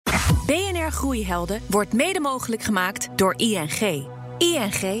BNR Groeihelden wordt mede mogelijk gemaakt door ING.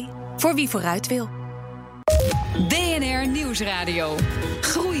 ING, voor wie vooruit wil. BNR Nieuwsradio.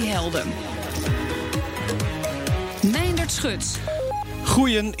 Groeihelden. Meindert Schut.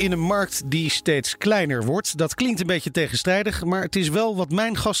 Groeien in een markt die steeds kleiner wordt. Dat klinkt een beetje tegenstrijdig, maar het is wel wat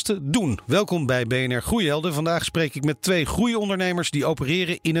mijn gasten doen. Welkom bij BNR Groeihelden. Vandaag spreek ik met 2 groeiondernemers die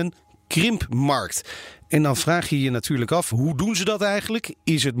opereren in een krimpmarkt. En dan vraag je je natuurlijk af, hoe doen ze dat eigenlijk?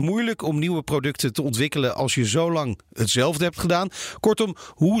 Is het moeilijk om nieuwe producten te ontwikkelen als je zo lang hetzelfde hebt gedaan? Kortom,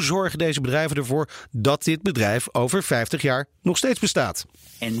 hoe zorgen deze bedrijven ervoor dat dit bedrijf over 50 jaar nog steeds bestaat?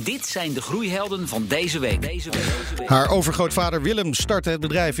 En dit zijn de groeihelden van deze week. Haar overgrootvader Willem startte het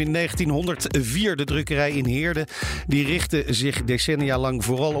bedrijf in 1904, de drukkerij in Heerde. Die richtte zich decennia lang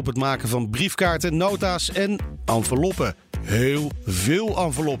vooral op het maken van briefkaarten, nota's en enveloppen. Heel veel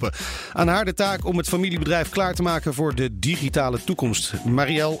enveloppen. Aan haar de taak om het familiebedrijf klaar te maken voor de digitale toekomst.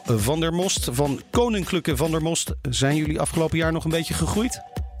 Marielle van der Most van Koninklijke van der Most. Zijn jullie afgelopen jaar nog een beetje gegroeid?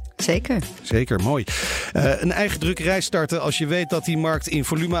 Zeker, mooi. Een eigen drukkerij starten als je weet dat die markt in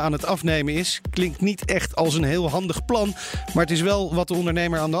volume aan het afnemen is, klinkt niet echt als een heel handig plan. Maar het is wel wat de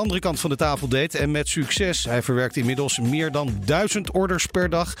ondernemer aan de andere kant van de tafel deed. En met succes. Hij verwerkt inmiddels meer dan 1000 orders per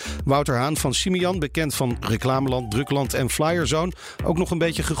dag. Wouter Haan van Simian, bekend van Reclameland, Drukland en Flyerzone. Ook nog een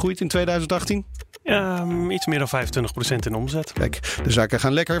beetje gegroeid in 2018? Iets meer dan 25% in omzet. Kijk, de zaken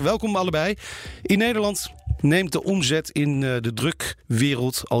gaan lekker. Welkom allebei. In Nederland neemt de omzet in de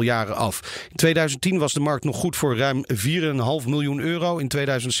drukwereld al jaren af. In 2010 was de markt nog goed voor ruim 4,5 miljoen euro. In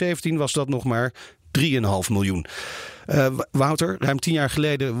 2017 was dat nog maar 3,5 miljoen. Wouter, ruim 10 jaar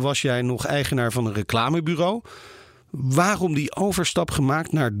geleden was jij nog eigenaar van een reclamebureau. Waarom die overstap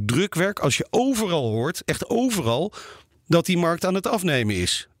gemaakt naar drukwerk als je overal hoort, echt overal, dat die markt aan het afnemen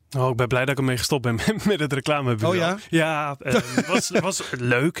is? Oh, ik ben blij dat ik ermee gestopt ben met het reclamebureau. Oh ja? Ja, het was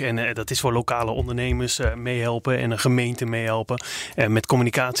leuk. En dat is voor lokale ondernemers meehelpen en een gemeente meehelpen. Met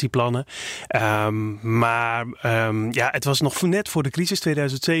communicatieplannen. Maar het was nog net voor de crisis,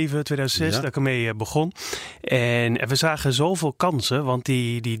 2007, 2006, dat ik ermee begon. En we zagen zoveel kansen. Want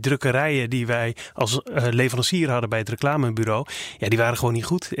die drukkerijen die wij als leverancier hadden bij het reclamebureau, die waren gewoon niet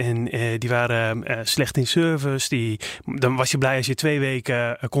goed. En die waren slecht in service. Dan was je blij als je 2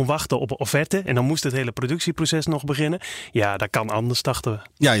 weken kon wachten op een offerte. En dan moest het hele productieproces nog beginnen. Ja, dat kan anders, dachten we.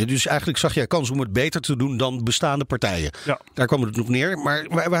 Ja, dus eigenlijk zag jij kans om het beter te doen dan bestaande partijen. Ja. Daar kwam het op neer.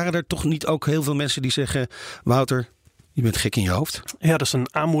 Maar waren er toch niet ook heel veel mensen die zeggen, Wouter, je bent gek in je hoofd? Ja, dat is een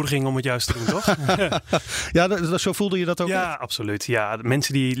aanmoediging om het juist te doen, toch? Ja, zo voelde je dat ook? Ja, absoluut. Ja,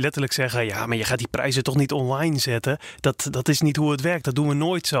 mensen die letterlijk zeggen, ja, maar je gaat die prijzen toch niet online zetten? Dat is niet hoe het werkt. Dat doen we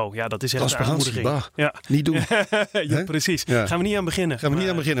nooit zo. Ja, dat is echt een aanmoediging. Ja. Niet doen. Ja, precies. Ja. Gaan we niet aan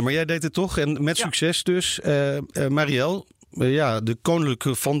beginnen. Maar jij deed het toch en met succes dus. Marielle, de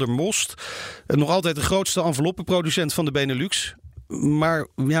Koninklijke van der Most. Nog altijd de grootste enveloppenproducent van de Benelux. Maar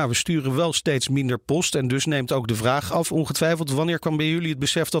we sturen wel steeds minder post. En dus neemt ook de vraag af, ongetwijfeld. Wanneer kwam bij jullie het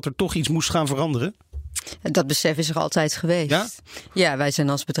besef dat er toch iets moest gaan veranderen? Dat besef is er altijd geweest. Ja? Ja, wij zijn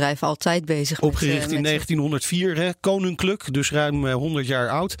als bedrijf altijd bezig. Opgericht in 1904, hè? Koninklijk, dus ruim 100 jaar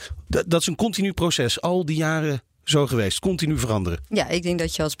oud. Dat is een continu proces, al die jaren zo geweest, continu veranderen. Ja, ik denk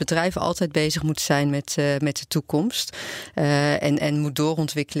dat je als bedrijf altijd bezig moet zijn met de toekomst. En moet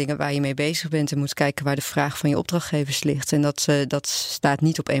doorontwikkelingen waar je mee bezig bent. En moet kijken waar de vraag van je opdrachtgevers ligt. En dat staat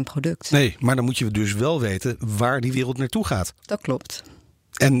niet op 1 product. Nee, maar dan moet je dus wel weten waar die wereld naartoe gaat. Dat klopt.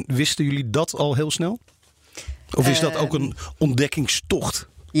 En wisten jullie dat al heel snel? Of is dat ook een ontdekkingstocht?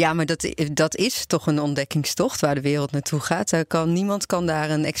 Ja, maar dat is toch een ontdekkingstocht waar de wereld naartoe gaat. Niemand kan daar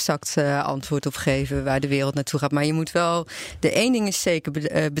een exact antwoord op geven waar de wereld naartoe gaat. Maar je moet wel, de één ding is zeker,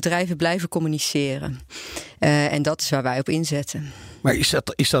 bedrijven blijven communiceren. En dat is waar wij op inzetten. Maar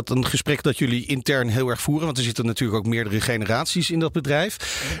is dat een gesprek dat jullie intern heel erg voeren? Want er zitten natuurlijk ook meerdere generaties in dat bedrijf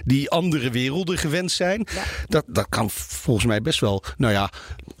die andere werelden gewend zijn. Ja. Dat kan volgens mij best wel,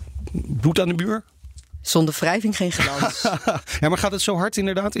 bloed aan de muur. Zonder wrijving geen glans. Ja, maar gaat het zo hard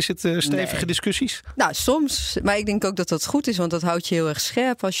inderdaad? Is het stevige discussies? Nou, soms. Maar ik denk ook dat dat goed is. Want dat houdt je heel erg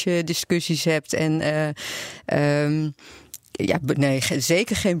scherp als je discussies hebt. En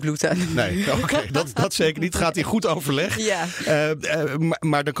zeker geen bloed aan de muur. Nee, oké, dat zeker niet. Het gaat in goed overleg. Ja.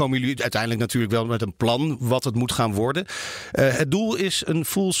 Maar dan komen jullie uiteindelijk natuurlijk wel met een plan wat het moet gaan worden. Het doel is een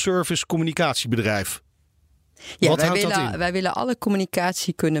full-service communicatiebedrijf. Ja, Wat houdt dat in? wij willen alle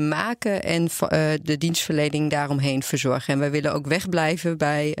communicatie kunnen maken en de dienstverlening daaromheen verzorgen. En wij willen ook wegblijven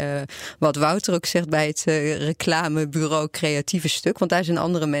bij wat Wouter ook zegt, bij het reclamebureau creatieve stuk. Want daar zijn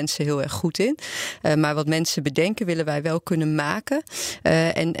andere mensen heel erg goed in. Maar wat mensen bedenken willen wij wel kunnen maken.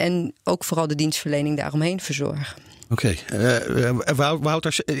 En ook vooral de dienstverlening daaromheen verzorgen. Oké.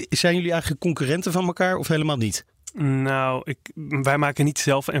 Wouter, zijn jullie eigenlijk concurrenten van elkaar of helemaal niet? Nou, wij maken niet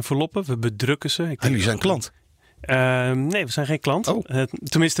zelf enveloppen. We bedrukken ze. Jullie zijn klant? Nee, we zijn geen klant. Oh.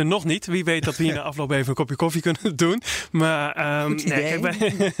 Tenminste nog niet. Wie weet dat we hier na afloop even een kopje koffie kunnen doen. Maar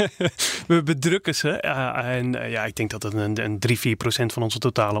we bedrukken ze. Ik denk dat het een 3-4% van onze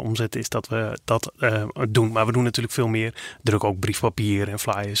totale omzet is dat we dat doen. Maar we doen natuurlijk veel meer. We drukken ook briefpapier en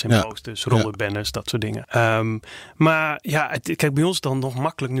flyers en posters, rollen banners, dat soort dingen. Maar ja, kijk, bij ons dan nog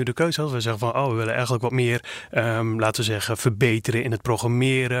makkelijk nu de keuze. Als we zeggen van, we willen eigenlijk wat meer, laten we zeggen, verbeteren in het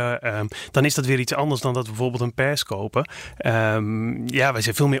programmeren. Dan is dat weer iets anders dan dat we bijvoorbeeld een pers kopen. Wij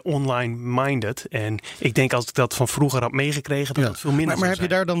zijn veel meer online-minded. En ik denk als ik dat van vroeger had meegekregen, dat het veel minder Maar heb je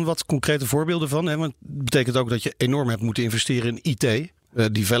daar dan wat concrete voorbeelden van? Hè? Want het betekent ook dat je enorm hebt moeten investeren in IT.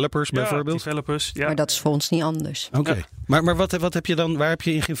 Developers bijvoorbeeld. Developers, ja. Maar dat is voor ons niet anders. Oké. Ja. Maar wat heb je dan? Waar heb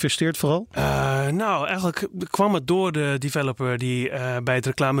je in geïnvesteerd vooral? Eigenlijk kwam het door de developer die bij het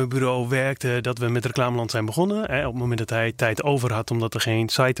reclamebureau werkte, dat we met Reclameland zijn begonnen. Op het moment dat hij tijd over had, omdat er geen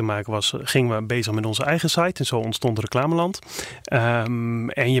site te maken was, gingen we bezig met onze eigen site. En zo ontstond Reclameland.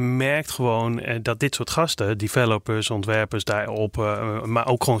 En je merkt gewoon dat dit soort gasten, developers, ontwerpers daarop, maar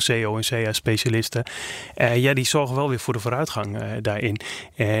ook gewoon SEO en CA specialisten, die zorgen wel weer voor de vooruitgang daarin.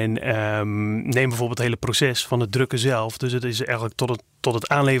 En neem bijvoorbeeld het hele proces van het drukken zelf. Dus het is eigenlijk tot het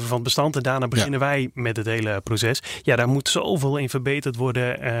aanleveren van het bestand. En daarna beginnen wij met het hele proces. Ja, daar moet zoveel in verbeterd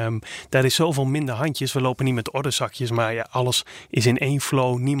worden. Daar is zoveel minder handjes. We lopen niet met orderzakjes. Maar alles is in één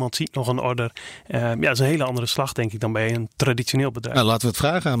flow. Niemand ziet nog een order. Dat is een hele andere slag, denk ik, dan bij een traditioneel bedrijf. Nou, laten we het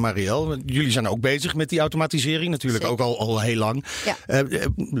vragen aan Marielle. Jullie zijn ook bezig met die automatisering. Natuurlijk ook al heel lang. Ja.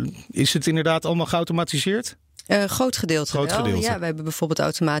 Is het inderdaad allemaal geautomatiseerd? Groot gedeelte wel. Ja, we hebben bijvoorbeeld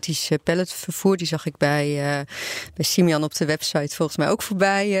automatisch palletvervoer. Die zag ik bij Simian op de website volgens mij ook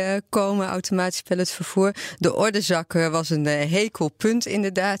voorbij komen. Automatisch palletvervoer. De orderzakken was een hekelpunt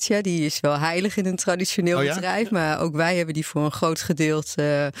inderdaad. Ja, die is wel heilig in een traditioneel bedrijf. Maar ook wij hebben die voor een groot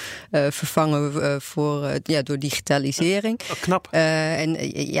gedeelte vervangen door digitalisering. Knap.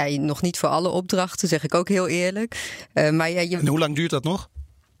 En nog niet voor alle opdrachten, zeg ik ook heel eerlijk. En hoe lang duurt dat nog?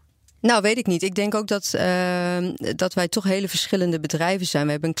 Nou, weet ik niet. Ik denk ook dat wij toch hele verschillende bedrijven zijn.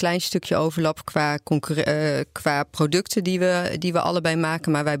 We hebben een klein stukje overlap qua producten die we allebei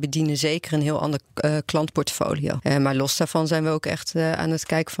maken. Maar wij bedienen zeker een heel ander klantportfolio. Maar los daarvan zijn we ook echt aan het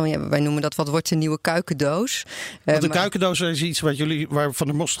kijken van, wij noemen dat wat wordt de nieuwe kuikendoos. Want de kuikendoos is iets waar Van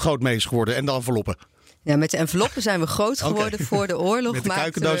der Most groot mee is geworden. En de enveloppen. Ja, met de enveloppen zijn we groot geworden voor de oorlog. Met de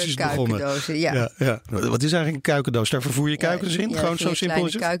kuikendoosjes begonnen. Ja. Wat is eigenlijk een kuikendoos? Daar vervoer je kuikens in? Gewoon zo simpel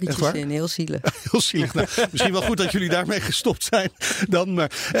is het? Kuikentjes in, heel zielig. Heel zielig. Nou, misschien wel goed dat jullie daarmee gestopt zijn. Dan,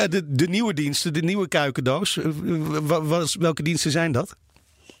 maar de nieuwe diensten, de nieuwe kuikendoos. Welke diensten zijn dat?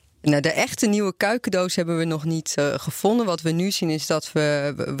 Nou, de echte nieuwe kuikendoos hebben we nog niet gevonden. Wat we nu zien is dat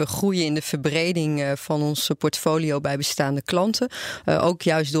we groeien in de verbreding van ons portfolio bij bestaande klanten. Ook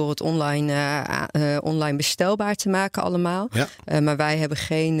juist door het online bestelbaar te maken allemaal. Ja. Maar wij hebben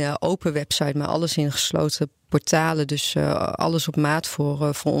geen open website, maar alles in gesloten portalen. Dus alles op maat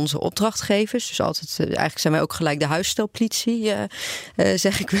voor onze opdrachtgevers. Dus eigenlijk zijn wij ook gelijk de huisstelpolitie,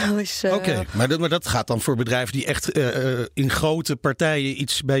 zeg ik wel eens. Oké, maar dat gaat dan voor bedrijven die echt in grote partijen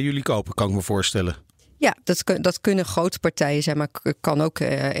iets bij jullie kopen, kan ik me voorstellen. Ja, dat kunnen grote partijen zijn, maar kan ook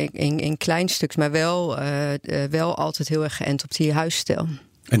in klein stuks. Maar wel altijd heel erg geënt op die huisstijl.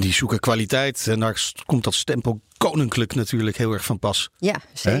 En die zoeken kwaliteit en daar komt dat stempel koninklijk natuurlijk heel erg van pas. Ja,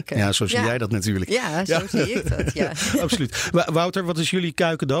 zeker. Ja, zo zie jij dat natuurlijk. Ja, zo zie ik dat, ja. Absoluut. Wouter, wat is jullie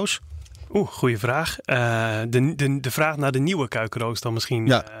kuikendoos? Goede vraag. De vraag naar de nieuwe kuikendoos dan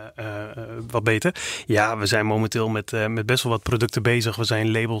misschien wat beter. Ja, we zijn momenteel met best wel wat producten bezig. We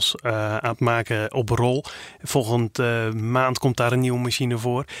zijn labels aan het maken op rol. Volgende maand komt daar een nieuwe machine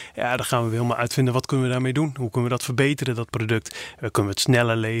voor. Ja, dan gaan we helemaal uitvinden wat kunnen we daarmee doen. Hoe kunnen we dat verbeteren, dat product? Kunnen we het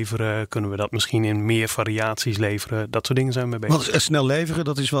sneller leveren? Kunnen we dat misschien in meer variaties leveren? Dat soort dingen zijn we mee bezig. Want snel leveren,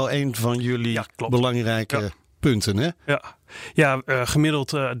 dat is wel een van jullie belangrijke punten, hè? Ja.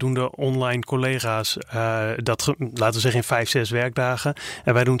 Gemiddeld doen de online collega's dat, laten we zeggen, in 5-6 werkdagen.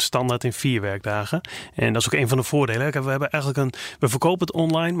 En wij doen het standaard in 4 werkdagen. En dat is ook een van de voordelen. We verkopen het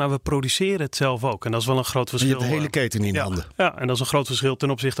online, maar we produceren het zelf ook. En dat is wel een groot verschil. Je hebt de hele keten in handen. Ja, en dat is een groot verschil ten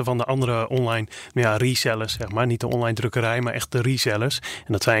opzichte van de andere online resellers, zeg maar. Niet de online drukkerij, maar echt de resellers.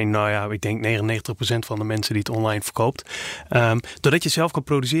 En dat zijn, ik denk 99% van de mensen die het online verkoopt. Doordat je zelf kan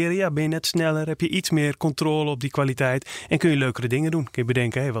produceren, ben je net sneller, heb je iets meer controle op die kwaliteit en kun je leukere dingen doen. Kun je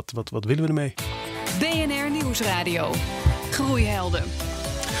bedenken, wat willen we ermee? BNR Nieuwsradio. Groeihelden.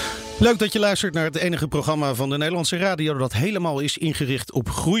 Leuk dat je luistert naar het enige programma van de Nederlandse radio dat helemaal is ingericht op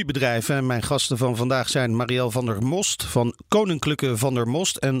groeibedrijven. En mijn gasten van vandaag zijn Marielle van der Most van Koninklijke van der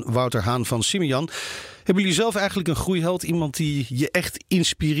Most en Wouter Haan van Simian. Hebben jullie zelf eigenlijk een groeiheld? Iemand die je echt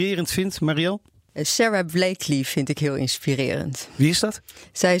inspirerend vindt, Marielle? Sarah Blakely vind ik heel inspirerend. Wie is dat?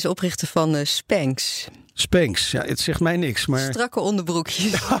 Zij is oprichter van Spanx. Spanx, ja, het zegt mij niks. Maar... Strakke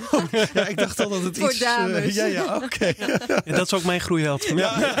onderbroekjes. Ja, ik dacht al dat het voor dames. Oké. Ja, dat is ook mijn groeiheld.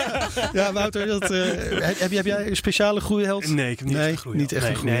 Ja, Wouter, heb jij een speciale groeiheld? Nee, ik heb niet echt een groeiheld. Niet echt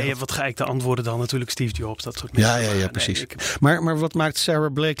een groeiheld. Nee, wat ga ik te antwoorden dan? Natuurlijk Steve Jobs, dat soort mensen. Ja, precies. Maar wat maakt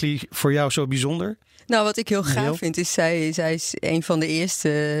Sarah Blakely voor jou zo bijzonder? Nou, wat ik heel gaaf vind is, zij is een van de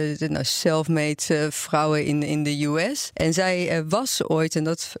eerste self-made vrouwen in de US. En zij was ooit, en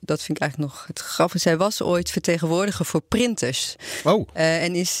dat vind ik eigenlijk nog het grappige, zij was ooit vertegenwoordiger voor printers. Oh.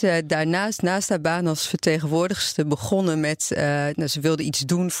 En is daarnaast, naast haar baan als vertegenwoordigster, begonnen met, ze wilde iets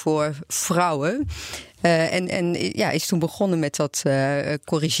doen voor vrouwen. Is toen begonnen met dat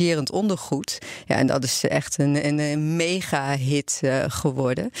corrigerend ondergoed. Ja, en dat is echt een mega hit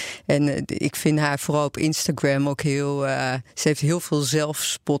geworden. En ik vind haar vooral op Instagram ook ze heeft heel veel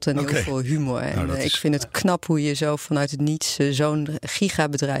zelfspot en heel veel humor. En ik vind het knap hoe je zo vanuit het niets zo'n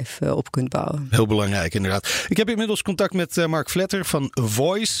gigabedrijf op kunt bouwen. Heel belangrijk, inderdaad. Ik heb inmiddels contact met Mark Vletter van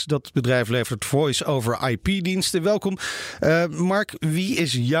Voice. Dat bedrijf levert voice over IP-diensten. Welkom. Mark, wie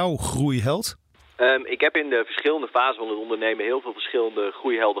is jouw groeiheld? Ik heb in de verschillende fasen van het ondernemen heel veel verschillende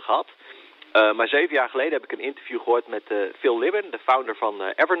groeihelden gehad. Maar 7 jaar geleden heb ik een interview gehoord met Phil Libben, de founder van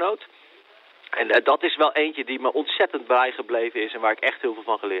Evernote. En dat is wel eentje die me ontzettend bijgebleven is en waar ik echt heel veel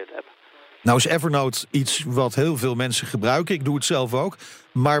van geleerd heb. Nou is Evernote iets wat heel veel mensen gebruiken. Ik doe het zelf ook.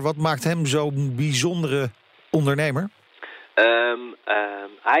 Maar wat maakt hem zo'n bijzondere ondernemer?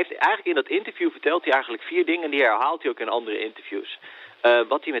 Hij heeft eigenlijk in dat interview vertelt hij eigenlijk 4 dingen en die herhaalt hij ook in andere interviews.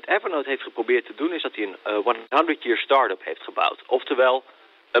 Wat hij met Evernote heeft geprobeerd te doen is dat hij een 100-year startup heeft gebouwd. Oftewel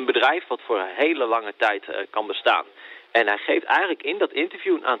een bedrijf wat voor een hele lange tijd kan bestaan. En hij geeft eigenlijk in dat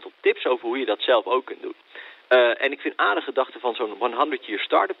interview een aantal tips over hoe je dat zelf ook kunt doen. En ik vind de gedachte van zo'n 100-year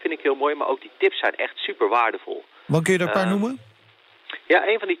startup vind ik heel mooi, maar ook die tips zijn echt super waardevol. Wat kun je er een paar noemen? Ja,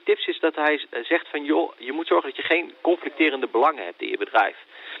 een van die tips is dat hij zegt van je moet zorgen dat je geen conflicterende belangen hebt in je bedrijf.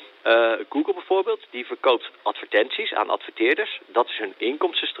 Google bijvoorbeeld, die verkoopt advertenties aan adverteerders. Dat is hun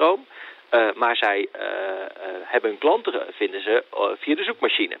inkomstenstroom. Maar zij hebben hun klanten, vinden ze, via de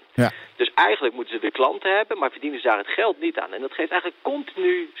zoekmachine. Ja. Dus eigenlijk moeten ze de klanten hebben, maar verdienen ze daar het geld niet aan. En dat geeft eigenlijk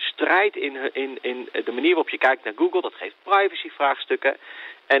continu strijd in de manier waarop je kijkt naar Google. Dat geeft privacyvraagstukken.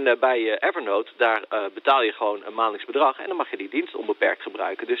 En bij Evernote, daar betaal je gewoon een maandelijks bedrag en dan mag je die dienst onbeperkt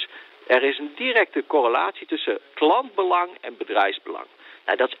gebruiken. Dus er is een directe correlatie tussen klantbelang en bedrijfsbelang.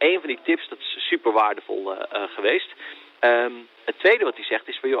 Nou, dat is een van die tips, dat is super waardevol geweest. Het tweede wat hij zegt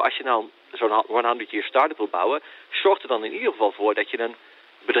is, als je nou zo'n 100-year startup wil bouwen, zorg er dan in ieder geval voor dat je een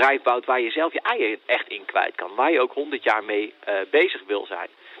bedrijf bouwt waar je zelf je eieren echt in kwijt kan. Waar je ook 100 jaar mee bezig wil zijn.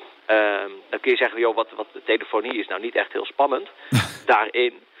 Dan kun je zeggen, wat de telefonie is nou niet echt heel spannend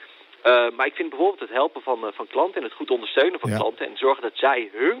daarin. Maar ik vind bijvoorbeeld het helpen van klanten en het goed ondersteunen van klanten en zorgen dat zij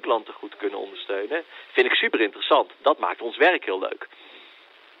hun klanten goed kunnen ondersteunen, vind ik super interessant. Dat maakt ons werk heel leuk.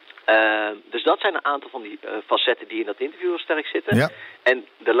 Dus dat zijn een aantal van die facetten die in dat interview heel sterk zitten. Ja. En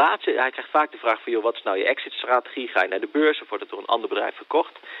de laatste, hij krijgt vaak de vraag van, wat is nou je exit-strategie? Ga je naar de beurs of wordt het door een ander bedrijf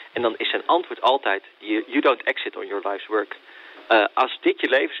verkocht? En dan is zijn antwoord altijd, you don't exit on your life's work. Als dit je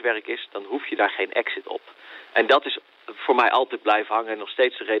levenswerk is, dan hoef je daar geen exit op. En dat is voor mij altijd blijven hangen. En nog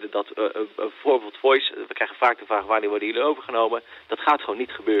steeds de reden dat bijvoorbeeld Voice, we krijgen vaak de vraag, wanneer worden jullie overgenomen? Dat gaat gewoon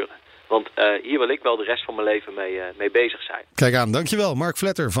niet gebeuren. Want hier wil ik wel de rest van mijn leven mee bezig zijn. Kijk aan, dankjewel. Mark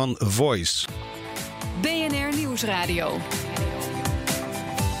Vletter van Voice. BNR Nieuwsradio.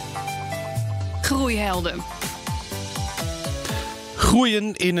 Groeihelden.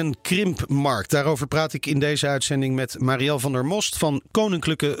 Groeien in een krimpmarkt. Daarover praat ik in deze uitzending met Marielle van der Most van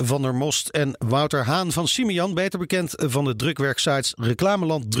Koninklijke van der Most en Wouter Haan van Simian, beter bekend van de drukwerksites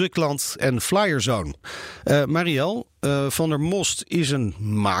Reclameland, Drukland en Flyerzone. Marielle, Van der Most is een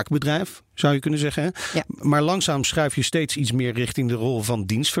maakbedrijf, zou je kunnen zeggen. Hè? Ja. Maar langzaam schuif je steeds iets meer richting de rol van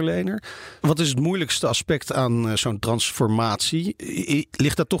dienstverlener. Wat is het moeilijkste aspect aan zo'n transformatie?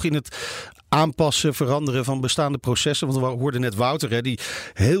 Ligt dat toch in het aanpassen, veranderen van bestaande processen? Want we hoorden net Wouter, hè, die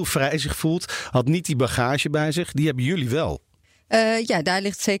heel vrij zich voelt. Had niet die bagage bij zich. Die hebben jullie wel. Daar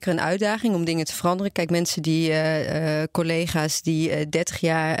ligt zeker een uitdaging om dingen te veranderen. Kijk, mensen collega's die 30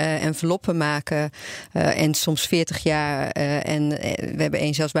 jaar enveloppen maken en soms 40 jaar en we hebben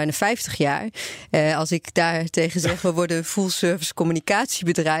één zelfs bijna 50 jaar. Als ik daar tegen zeg, we worden een full service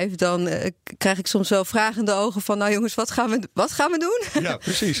communicatiebedrijf, dan krijg ik soms wel vragende ogen van, nou jongens, wat gaan we doen? Ja,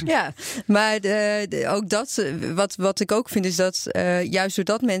 precies. Ja, maar ook dat, wat ik ook vind, is dat juist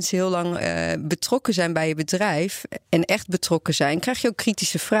doordat mensen heel lang betrokken zijn bij je bedrijf en echt betrokken zijn, krijg je ook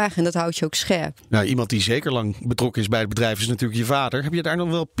kritische vragen en dat houdt je ook scherp. Nou, iemand die zeker lang betrokken is bij het bedrijf is natuurlijk je vader. Heb je daar nog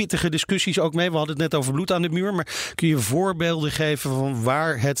wel pittige discussies ook mee? We hadden het net over bloed aan de muur, maar kun je voorbeelden geven van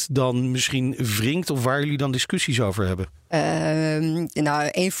waar het dan misschien wringt of waar jullie dan discussies over hebben?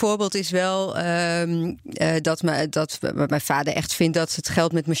 Een voorbeeld is wel dat mijn vader echt vindt dat het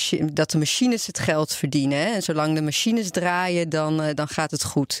geld dat de machines het geld verdienen. Hè? En zolang de machines draaien, dan gaat het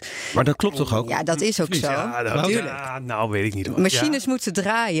goed. Maar dat klopt toch ook? Ja, dat is ook zo. Ja, nou, weet ik niet hoor. Machines moeten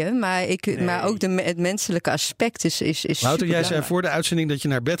draaien, maar ook het menselijke aspect is Wouter, jij zei voor de uitzending dat je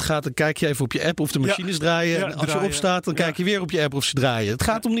naar bed gaat, dan kijk je even op je app of de machines draaien. Ja, en als je opstaat, dan kijk je weer op je app of ze draaien. Het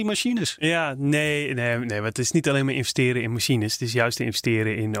gaat om die machines. Ja, nee, maar het is niet alleen maar investeren in machines. Het is juist te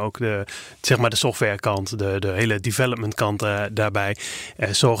investeren in ook de softwarekant, de hele development kant daarbij.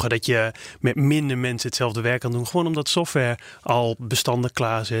 Zorgen dat je met minder mensen hetzelfde werk kan doen. Gewoon omdat software al bestanden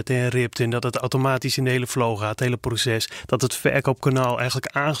klaarzet en ript en dat het automatisch in de hele flow gaat, het hele proces. Dat het verkoopkanaal eigenlijk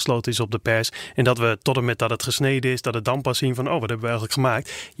aangesloten is op de pers. En dat we tot en met dat het gesneden is, dat het dan pas zien van, wat hebben we eigenlijk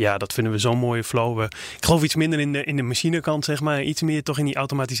gemaakt? Ja, dat vinden we zo'n mooie flow. Ik geloof iets minder in de machinekant, zeg maar. Iets meer toch in die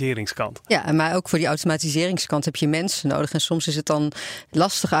automatiseringskant. Ja, maar ook voor die automatiseringskant heb je mensen nodig. En soms is het dan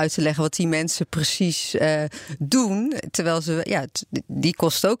lastig uit te leggen wat die mensen precies doen. Terwijl die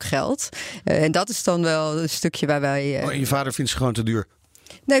kost ook geld. En dat is dan wel een stukje waar wij... je vader vindt ze gewoon te duur.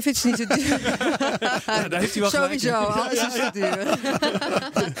 Nee, vindt ze niet te duur. Daar heeft hij wel sowieso, alles is te duur.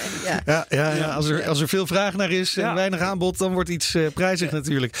 Ja. Als er veel vraag naar is en weinig aanbod, dan wordt iets prijzig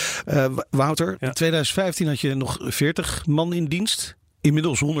natuurlijk. Wouter, in 2015 had je nog 40 man in dienst.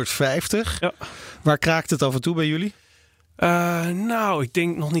 Inmiddels 150. Ja. Waar kraakt het af en toe bij jullie? Ik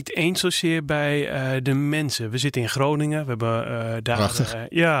denk nog niet eens zozeer bij de mensen. We zitten in Groningen. We hebben daar... Prachtig.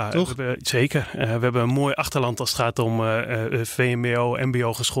 Toch? Zeker. We hebben een mooi achterland als het gaat om VMBO,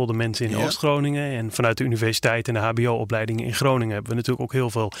 MBO geschoolde mensen in Oost-Groningen. En vanuit de universiteit en de HBO-opleidingen in Groningen hebben we natuurlijk ook heel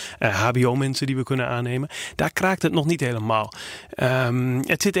veel HBO-mensen die we kunnen aannemen. Daar kraakt het nog niet helemaal.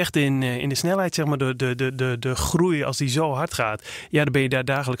 Het zit echt in de snelheid, zeg maar, de groei als die zo hard gaat. Ja, dan ben je daar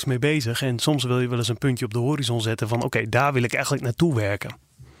dagelijks mee bezig. En soms wil je wel eens een puntje op de horizon zetten van oké, daar wil ik eigenlijk naartoe werken.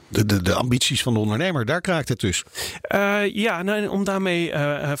 De ambities van de ondernemer, daar kraakt het dus. Om daarmee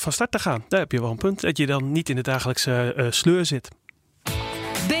van start te gaan. Daar heb je wel een punt. Dat je dan niet in de dagelijkse sleur zit.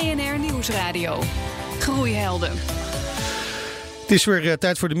 BNR Nieuwsradio. Groeihelden. Het is weer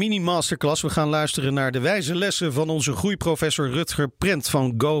tijd voor de mini-masterclass. We gaan luisteren naar de wijze lessen van onze groeiprofessor Rutger Prent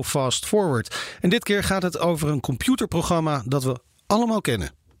van Go Fast Forward. En dit keer gaat het over een computerprogramma dat we allemaal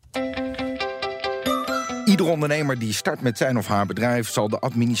kennen. Ieder ondernemer die start met zijn of haar bedrijf zal de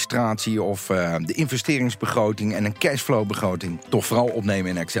administratie of de investeringsbegroting en een cashflowbegroting toch vooral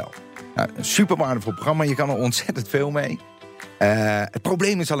opnemen in Excel. Een super waardevol programma, je kan er ontzettend veel mee. Het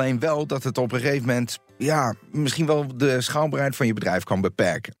probleem is alleen wel dat het op een gegeven moment misschien wel de schaalbaarheid van je bedrijf kan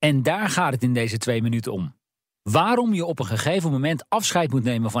beperken. En daar gaat het in deze 2 minuten om. Waarom je op een gegeven moment afscheid moet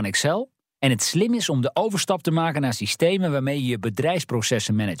nemen van Excel en het slim is om de overstap te maken naar systemen waarmee je je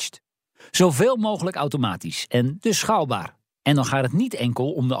bedrijfsprocessen managt. Zoveel mogelijk automatisch en dus schaalbaar. En dan gaat het niet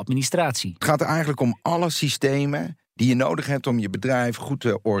enkel om de administratie. Het gaat er eigenlijk om alle systemen die je nodig hebt om je bedrijf goed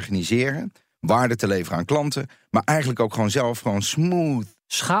te organiseren, waarde te leveren aan klanten, maar eigenlijk ook gewoon smooth.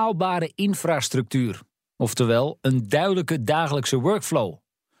 Schaalbare infrastructuur. Oftewel een duidelijke dagelijkse workflow.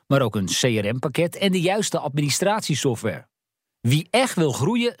 Maar ook een CRM-pakket en de juiste administratiesoftware. Wie echt wil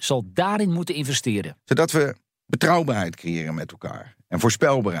groeien, zal daarin moeten investeren. Zodat we betrouwbaarheid creëren met elkaar en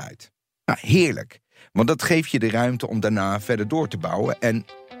voorspelbaarheid. Heerlijk, want dat geeft je de ruimte om daarna verder door te bouwen. En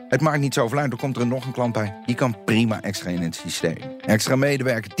het maakt niet zoveel uit, er komt er nog een klant bij. Die kan prima extra in het systeem. Extra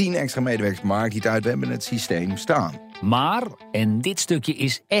medewerker, 10 extra medewerkers, maakt niet uit, we hebben het systeem staan. Maar, en dit stukje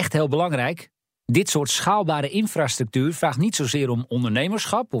is echt heel belangrijk, dit soort schaalbare infrastructuur vraagt niet zozeer om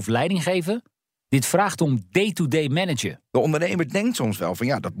ondernemerschap of leidinggeven. Dit vraagt om day-to-day managen. De ondernemer denkt soms wel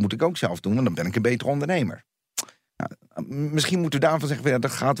van dat moet ik ook zelf doen, want dan ben ik een betere ondernemer. Misschien moeten we daarvan zeggen,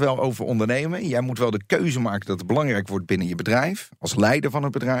 dat gaat wel over ondernemen. Jij moet wel de keuze maken dat het belangrijk wordt binnen je bedrijf, als leider van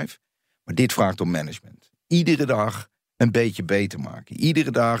het bedrijf. Maar dit vraagt om management. Iedere dag een beetje beter maken.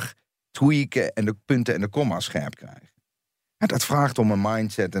 Iedere dag tweaken en de punten en de komma's scherp krijgen. Dat vraagt om een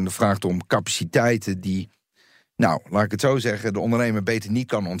mindset en dat vraagt om capaciteiten die, laat ik het zo zeggen, de ondernemer beter niet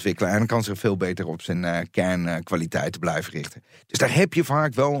kan ontwikkelen. En dan kan zich veel beter op zijn kernkwaliteiten blijven richten. Dus daar heb je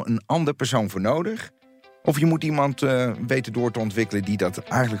vaak wel een ander persoon voor nodig. Of je moet iemand weten door te ontwikkelen die dat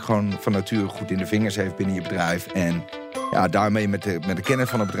eigenlijk gewoon van nature goed in de vingers heeft binnen je bedrijf. En daarmee met de kennis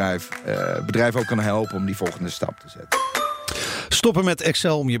van het bedrijf ook kan helpen om die volgende stap te zetten. Stoppen met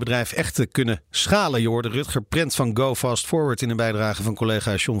Excel om je bedrijf echt te kunnen schalen. Je hoorde Rutger Prent van Go Fast Forward in een bijdrage van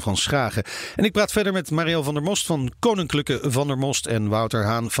collega John van Schagen. En ik praat verder met Marielle van der Most van Koninklijke van der Most en Wouter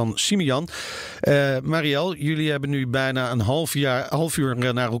Haan van Simian. Marielle, jullie hebben nu bijna een half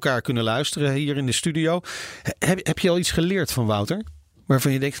uur naar elkaar kunnen luisteren hier in de studio. Heb je al iets geleerd van Wouter?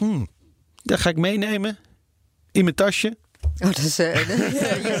 Waarvan je denkt, dat ga ik meenemen in mijn tasje? Je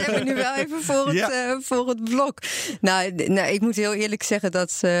zet me nu wel even voor het blok. Nou, ik moet heel eerlijk zeggen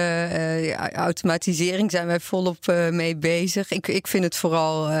dat automatisering zijn wij volop mee bezig. Ik vind het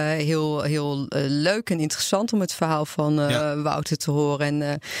vooral heel leuk en interessant om het verhaal van Wouter te horen.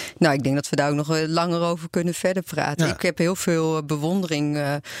 En ik denk dat we daar ook nog langer over kunnen verder praten. Ja. Ik heb heel veel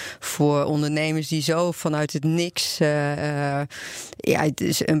bewondering voor ondernemers die zo vanuit het niks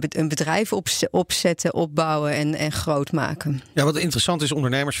dus een bedrijf opzetten, opbouwen en groot maken. Ja, wat interessant is,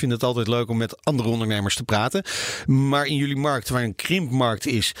 ondernemers vinden het altijd leuk om met andere ondernemers te praten. Maar in jullie markt, waar een krimpmarkt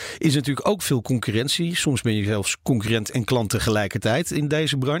is natuurlijk ook veel concurrentie. Soms ben je zelfs concurrent en klant tegelijkertijd in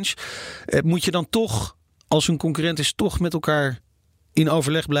deze branche. Moet je dan toch, als een concurrent is, toch met elkaar in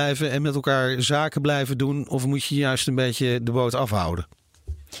overleg blijven en met elkaar zaken blijven doen? Of moet je juist een beetje de boot afhouden?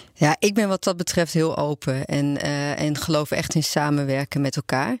 Ja, ik ben wat dat betreft heel open en geloof echt in samenwerken met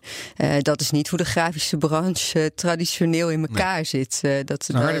elkaar. Dat is niet hoe de grafische branche traditioneel in elkaar zit. Dat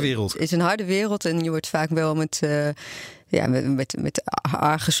een harde wereld. Het is een harde wereld en je wordt vaak wel met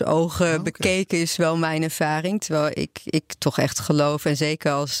argusogen bekeken, is wel mijn ervaring. Terwijl ik toch echt geloof. En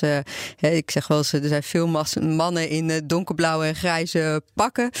zeker als, ik zeg wel eens, er zijn veel mannen in donkerblauwe en grijze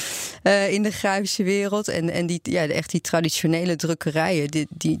pakken in de grafische wereld. En echt die traditionele drukkerijen,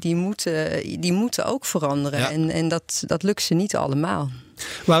 die moeten ook veranderen. Ja. En dat lukt ze niet allemaal.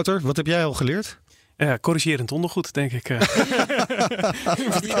 Wouter, wat heb jij al geleerd? Corrigerend ondergoed, denk ik. Die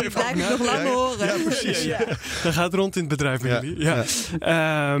blijf ik nog lang horen. Ja, precies. Ja. Dat gaat rond in het bedrijf met jullie. Ja.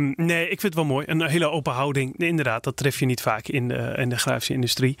 Nee, ik vind het wel mooi. Een hele open houding. Inderdaad, dat tref je niet vaak in de grafische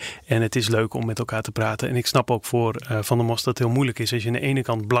industrie. En het is leuk om met elkaar te praten. En ik snap ook voor Van der Most dat het heel moeilijk is. Als je aan de ene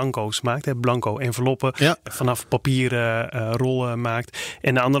kant blanco's maakt, blanco enveloppen, vanaf papieren rollen maakt.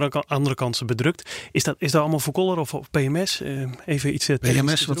 En aan de andere kant ze bedrukt. Is dat allemaal voor Color of PMS? Even iets.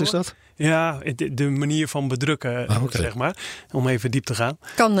 PMS, wat is dat? Ja, de manier van bedrukken, zeg maar. Om even diep te gaan.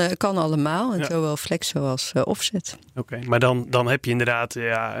 Kan allemaal. En zowel flexo als offset. Oké, maar dan heb je inderdaad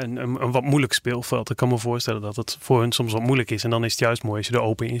een wat moeilijk speelveld. Ik kan me voorstellen dat het voor hun soms wat moeilijk is. En dan is het juist mooi als je er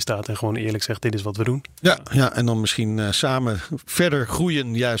open in staat en gewoon eerlijk zegt, dit is wat we doen. Ja, en dan misschien samen verder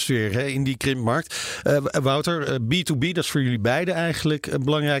groeien juist weer in die krimpmarkt. Wouter, B2B, dat is voor jullie beiden eigenlijk een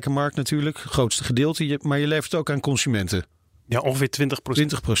belangrijke markt natuurlijk. Het grootste gedeelte. Maar je levert ook aan consumenten. Ja, ongeveer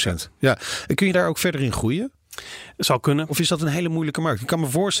 20%. Ja. En kun je daar ook verder in groeien? Zou kunnen. Of is dat een hele moeilijke markt? Ik kan me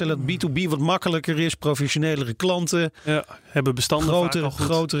voorstellen dat B2B wat makkelijker is. Professionelere klanten. Ja, hebben bestanden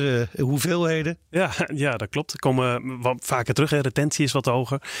grotere hoeveelheden. Ja, dat klopt. Komen wat vaker terug. Retentie is wat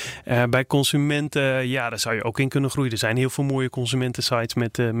hoger. Bij consumenten, daar zou je ook in kunnen groeien. Er zijn heel veel mooie consumentensites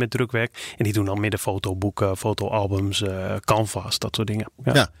met drukwerk. En die doen dan midden fotoboeken, fotoalbums, canvas, dat soort dingen.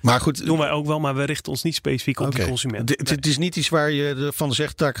 Ja, maar goed. Dat doen wij ook wel, maar we richten ons niet specifiek op die consumenten. Het is niet iets waar je van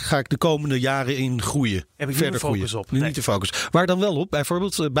zegt, daar ga ik de komende jaren in groeien. Heb ik verder focus op. Niet de focus. Waar dan wel op?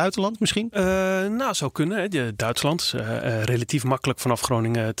 Bijvoorbeeld buitenland misschien? Zou kunnen. Duitsland is relatief makkelijk vanaf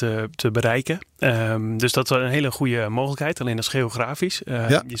Groningen te bereiken. Dus dat is een hele goede mogelijkheid. Alleen dat is geografisch.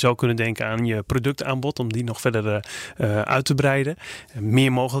 Je zou kunnen denken aan je productaanbod om die nog verder uit te breiden.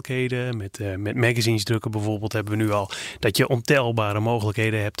 Meer mogelijkheden. Met magazines drukken bijvoorbeeld hebben we nu al dat je ontelbare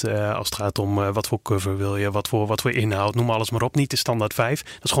mogelijkheden hebt als het gaat om wat voor cover wil je, wat voor inhoud. Noem alles maar op. Niet de standaard 5.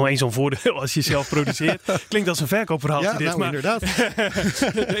 Dat is gewoon één zo'n voordeel als je zelf produceert. Klinkt als een verkoopverhaal. Maar inderdaad.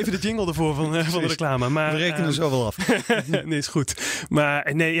 Even de jingle ervoor van de reclame. Maar, we rekenen zo wel af. Nee, is goed.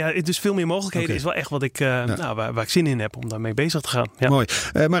 Maar nee, het is veel meer mogelijkheden. is wel echt wat ik, waar ik zin in heb om daarmee bezig te gaan. Ja. Mooi.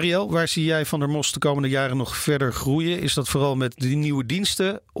 Marielle, waar zie jij Van der Most de komende jaren nog verder groeien? Is dat vooral met die nieuwe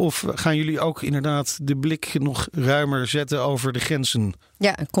diensten? Of gaan jullie ook inderdaad de blik nog ruimer zetten over de grenzen?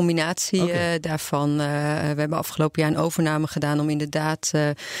 Ja, een combinatie daarvan. We hebben afgelopen jaar een overname gedaan om inderdaad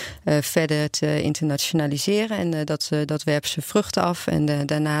verder te internationaliseren. En dat werpt zijn vruchten af. En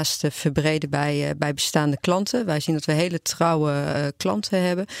daarnaast verbreden bij bestaande klanten. Wij zien dat we hele trouwe klanten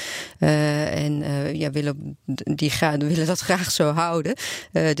hebben. Willen dat graag zo houden.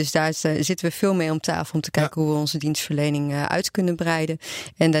 Dus daar zitten we veel mee om tafel om te kijken hoe we onze dienstverlening uit kunnen breiden.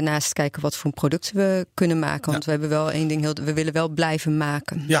 En daarnaast kijken wat voor producten we kunnen maken. Want we hebben wel één ding, we willen wel blijven maken.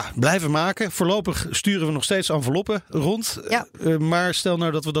 Ja, blijven maken. Voorlopig sturen we nog steeds enveloppen rond. Ja. Maar stel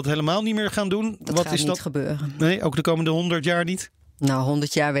nou dat we dat helemaal niet meer gaan doen. Dat gaat niet gebeuren. Nee, ook de komende 100 jaar niet? Nou,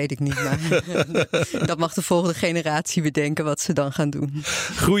 100 jaar weet ik niet, maar dat mag de volgende generatie bedenken wat ze dan gaan doen.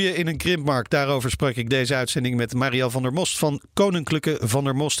 Groeien in een krimpmarkt, daarover sprak ik deze uitzending met Marielle van der Most van Koninklijke Van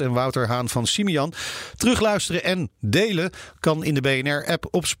der Most en Wouter Haan van Simian. Terugluisteren en delen kan in de BNR-app,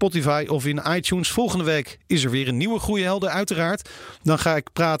 op Spotify of in iTunes. Volgende week is er weer een nieuwe Groeihelden uiteraard. Dan ga ik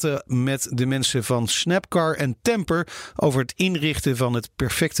praten met de mensen van Snapcar en Temper over het inrichten van het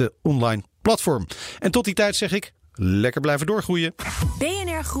perfecte online platform. En tot die tijd zeg ik, lekker blijven doorgroeien.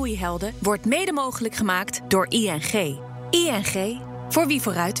 BNR Groeihelden wordt mede mogelijk gemaakt door ING. ING, voor wie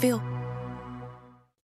vooruit wil.